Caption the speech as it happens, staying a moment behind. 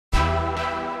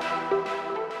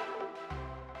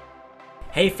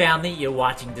Hey family, you're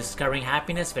watching Discovering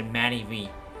Happiness with Manny V,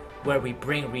 where we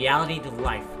bring reality to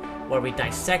life, where we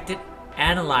dissect it,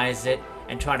 analyze it,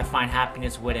 and try to find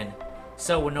happiness within.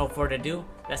 So with no further ado,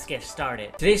 let's get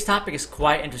started. Today's topic is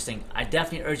quite interesting. I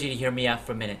definitely urge you to hear me out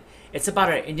for a minute. It's about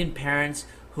our Indian parents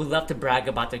who love to brag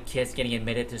about their kids getting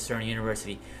admitted to a certain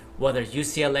university, whether it's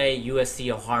UCLA,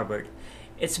 USC, or Harvard.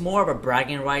 It's more of a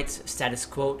bragging rights status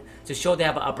quo to show they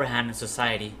have an upper hand in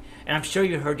society. And I'm sure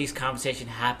you heard these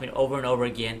conversations happen over and over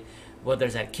again, whether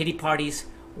it's at kiddie parties,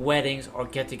 weddings, or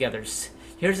get-togethers.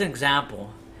 Here's an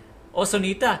example. Oh,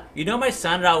 Sunita, you know my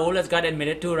son Rahul has got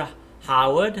admitted to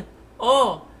Harvard?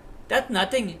 Oh, that's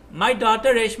nothing. My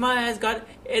daughter Reshma has got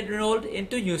enrolled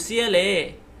into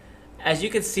UCLA. As you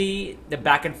can see, the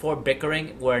back and forth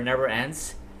bickering where it never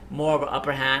ends, more of an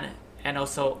upper hand, and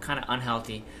also kind of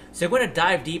unhealthy. So we're going to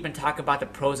dive deep and talk about the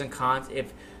pros and cons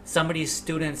if some of these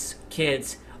students,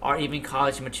 kids, are even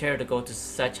college material to go to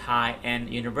such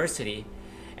high-end university,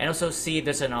 and also see if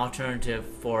there's an alternative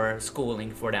for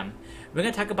schooling for them. We're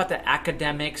going to talk about the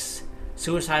academics,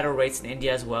 suicidal rates in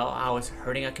India as well, how it's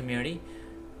hurting our community,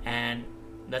 and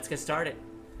let's get started.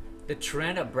 The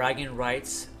trend of bragging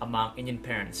rights among Indian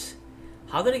parents.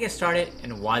 How did it get started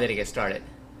and why did it get started?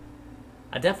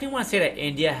 I definitely want to say that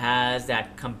India has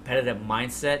that competitive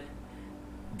mindset,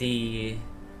 the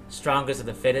strongest of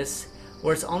the fittest,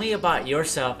 where it's only about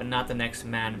yourself and not the next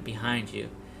man behind you.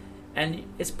 And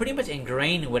it's pretty much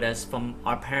ingrained with us from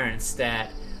our parents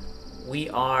that we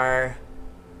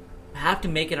have to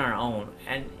make it our own.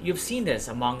 And you've seen this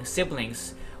among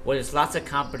siblings where there's lots of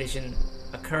competition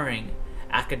occurring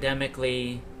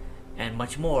academically and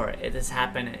much more. It has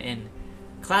happened in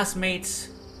classmates,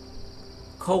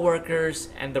 co-workers,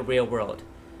 and the real world.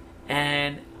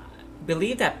 And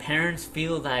believe that parents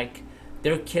feel like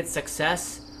their kids'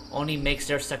 success only makes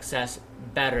their success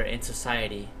better in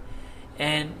society.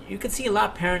 And you can see a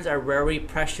lot of parents are very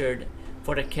pressured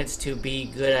for their kids to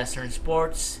be good at certain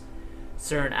sports,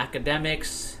 certain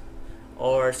academics,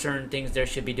 or certain things they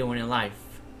should be doing in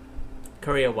life,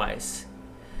 career-wise.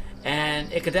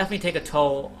 And it could definitely take a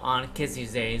toll on kids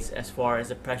these days as far as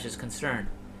the pressure is concerned.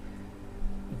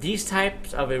 These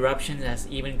types of eruptions has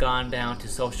even gone down to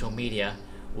social media,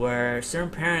 where certain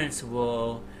parents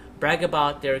will brag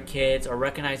about their kids or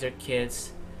recognize their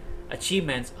kids'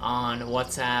 achievements on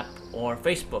WhatsApp or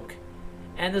Facebook.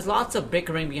 And there's lots of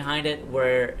bickering behind it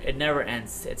where it never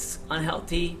ends. It's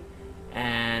unhealthy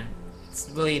and it's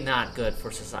really not good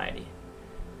for society.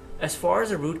 As far as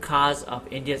the root cause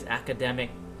of India's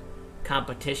academic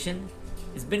competition,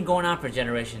 it's been going on for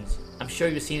generations. I'm sure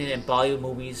you've seen it in Bollywood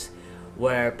movies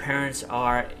where parents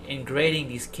are grading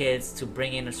these kids to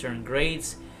bring in a certain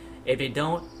grades. If they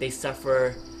don't, they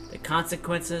suffer the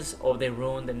consequences or they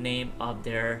ruin the name of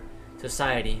their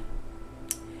society.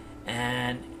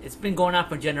 And it's been going on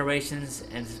for generations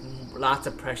and there's lots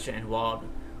of pressure involved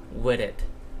with it.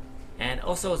 And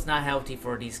also it's not healthy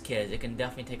for these kids. It can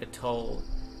definitely take a toll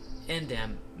in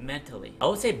them mentally. I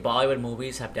would say Bollywood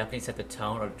movies have definitely set the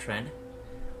tone or the trend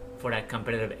for that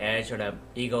competitive edge or the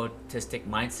egotistic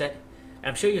mindset. And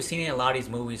I'm sure you've seen it in a lot of these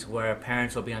movies where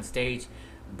parents will be on stage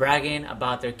bragging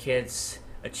about their kids'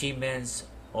 achievements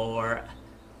or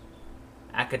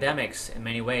academics in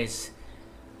many ways.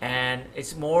 And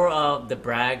it's more of the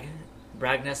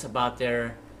bragness about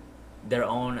their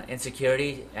own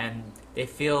insecurity, and they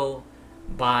feel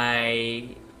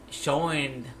by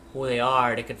showing who they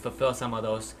are, they can fulfill some of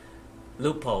those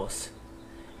loopholes.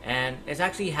 And it's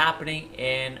actually happening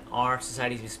in our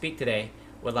society as we speak today,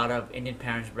 with a lot of Indian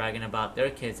parents bragging about their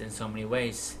kids in so many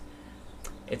ways.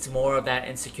 It's more of that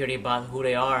insecurity about who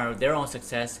they are, their own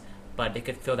success, but they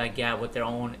could fill that gap with their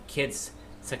own kids'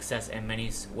 success in many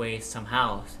ways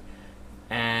somehow.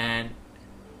 And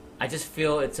I just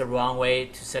feel it's a wrong way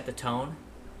to set the tone,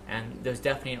 and there's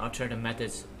definitely alternative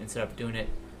methods instead of doing it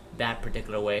that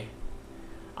particular way.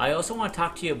 I also want to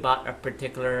talk to you about a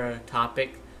particular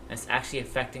topic that's actually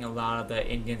affecting a lot of the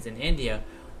Indians in India,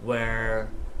 where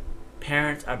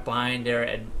parents are buying their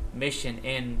admission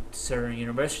in certain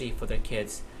university for their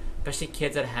kids, especially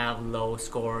kids that have low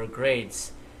score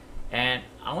grades. And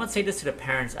I want to say this to the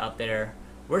parents out there: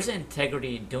 where's the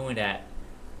integrity doing that?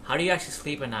 How do you actually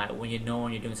sleep at night when you know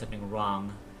you're doing something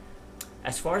wrong?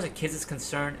 As far as the kids is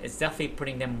concerned, it's definitely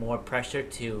putting them more pressure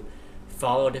to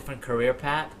follow a different career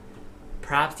path.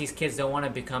 Perhaps these kids don't want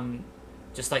to become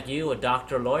just like you, a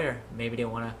doctor or lawyer. Maybe they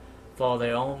want to follow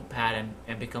their own path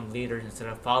and become leaders instead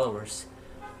of followers.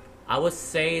 I would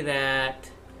say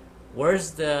that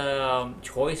where's the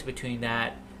choice between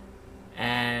that,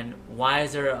 and why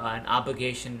is there an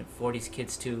obligation for these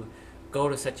kids to go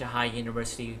to such a high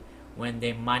university when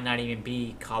they might not even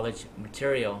be college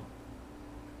material?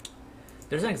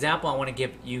 There's an example I want to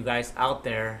give you guys out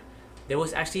there. There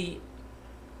was actually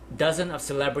dozens of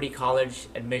celebrity college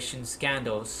admission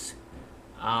scandals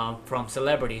from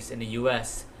celebrities in the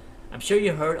U.S. I'm sure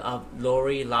you heard of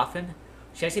Lori Loughlin.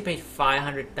 She actually paid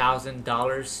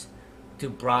 $500,000 to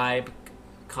bribe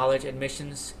college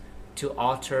admissions to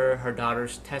alter her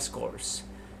daughter's test scores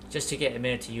just to get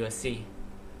admitted to USC.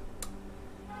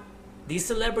 These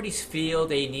celebrities feel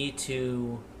they need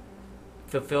to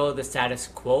fulfill the status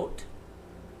quo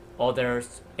or their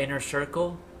inner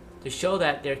circle to show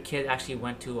that their kid actually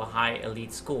went to a high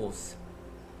elite schools.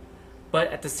 But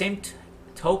at the same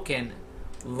token,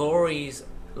 Lori's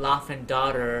Loughlin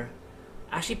daughter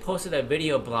actually posted a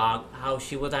video blog how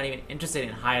she was not even interested in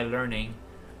higher learning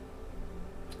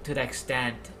to that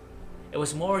extent. It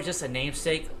was more just a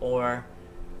namesake or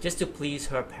just to please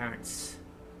her parents.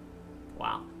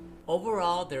 Wow.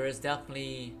 Overall, there is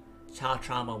definitely child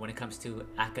trauma when it comes to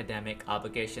academic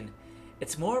obligation.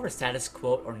 It's more of a status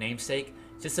quo or namesake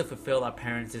just to fulfill our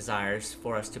parents' desires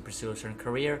for us to pursue a certain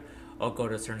career or go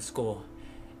to a certain school.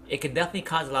 It can definitely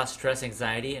cause a lot of stress,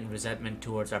 anxiety, and resentment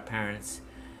towards our parents.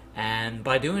 And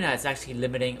by doing that, it's actually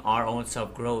limiting our own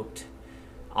self-growth,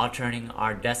 altering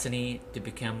our destiny to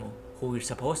become who we're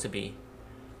supposed to be.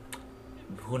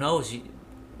 Who knows,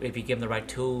 if you give them the right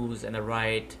tools and the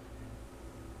right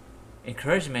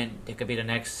encouragement, they could be the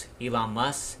next Elon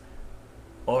Musk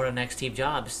or the next Steve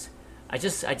Jobs. I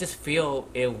just feel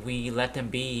if we let them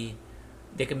be,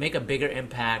 they can make a bigger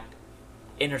impact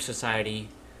in our society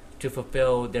to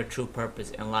fulfill their true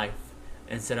purpose in life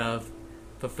instead of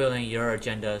fulfilling your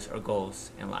agendas or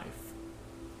goals in life.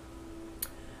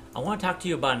 I want to talk to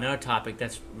you about another topic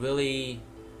that's really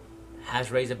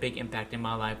has raised a big impact in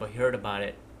my life. I heard about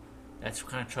it. That's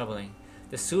kind of troubling.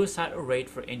 The suicidal rate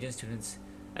for Indian students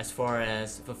as far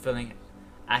as fulfilling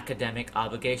academic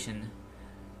obligation.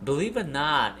 Believe it or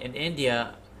not, in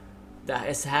India,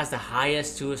 it has the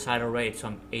highest suicidal rate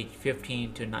from age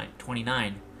 15 to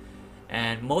 29.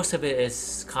 And most of it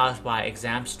is caused by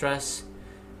exam stress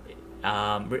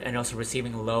and also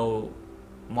receiving low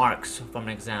marks from an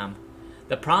exam.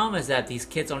 The problem is that these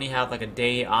kids only have like a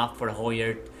day off for the whole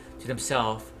year to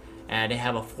themselves, and they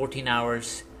have a 14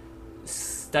 hours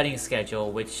studying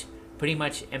schedule, which pretty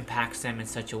much impacts them in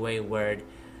such a way where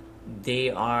they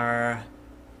are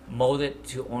molded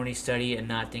to only study and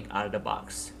not think out of the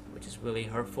box, which is really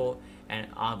hurtful and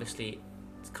obviously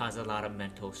it's caused a lot of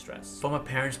mental stress. From a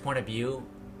parent's point of view,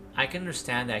 I can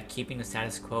understand that keeping the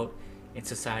status quo in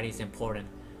society is important.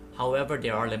 However,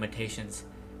 there are limitations,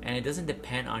 and it doesn't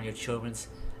depend on your children's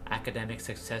academic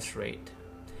success rate.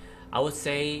 I would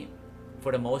say,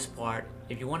 for the most part,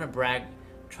 if you want to brag,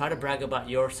 try to brag about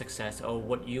your success or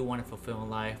what you want to fulfill in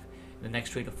life in the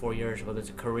next 3 to 4 years, whether it's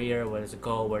a career, whether it's a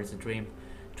goal, whether it's a dream.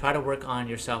 Try to work on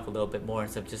yourself a little bit more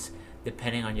instead of just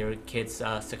depending on your kid's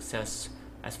success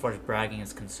as far as bragging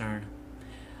is concerned.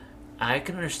 I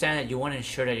can understand that you want to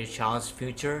ensure that your child's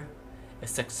future is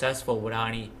successful without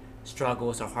any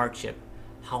struggles or hardship.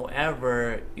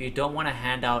 However, you don't want to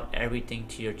hand out everything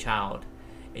to your child.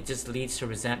 It just leads to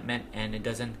resentment and it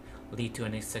doesn't lead to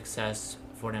any success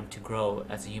for them to grow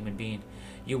as a human being.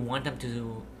 You want them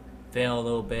to fail a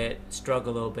little bit,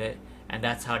 struggle a little bit, and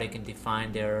that's how they can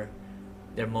define their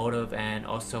motive and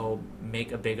also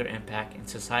make a bigger impact in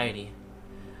society.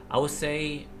 I would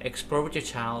say explore with your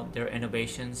child their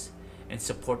innovations and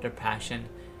support their passion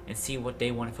and see what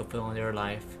they want to fulfill in their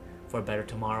life for a better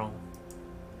tomorrow.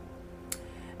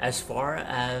 As far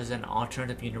as an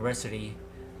alternative university,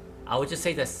 I would just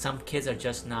say that some kids are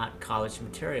just not college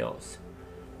materials.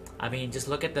 I mean, just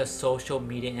look at the social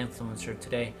media influencer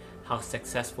today, how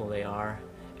successful they are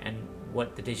and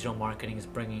what the digital marketing is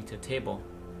bringing to the table.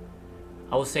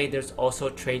 I would say there's also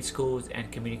trade schools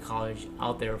and community college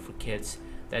out there for kids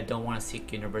that don't want to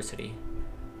seek university.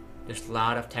 There's a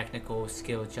lot of technical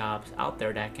skill jobs out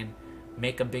there that can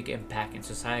make a big impact in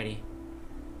society.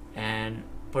 And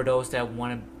for those that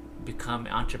want to become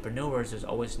entrepreneurs, there's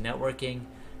always networking,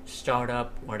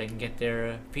 startup, where they can get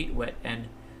their feet wet and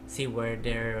see where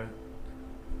their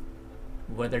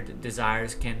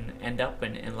desires can end up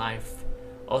in life.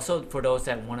 Also, for those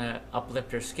that want to uplift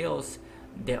their skills,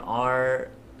 there are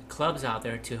clubs out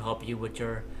there to help you with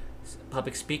your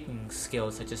public speaking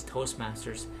skills, such as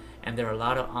Toastmasters, and there are a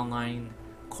lot of online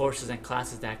courses and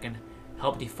classes that can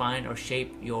help define or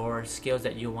shape your skills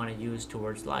that you want to use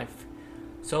towards life.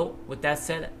 So with that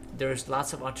said, there's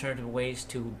lots of alternative ways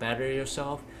to better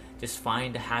yourself. Just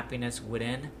find the happiness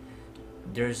within.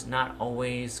 There's not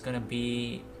always going to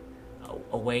be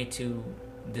a way to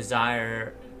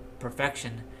desire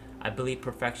perfection. I believe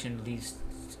perfection leads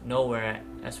nowhere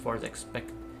as far as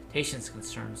expectations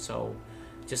concerned. So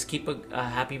just keep a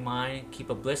happy mind, keep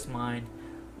a blissed mind,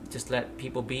 just let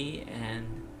people be, and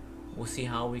we'll see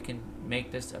how we can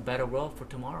make this a better world for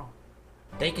tomorrow.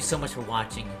 Thank you so much for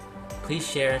watching. Please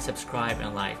share, subscribe,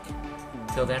 and like.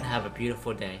 Till then, have a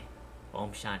beautiful day.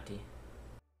 Om Shanti.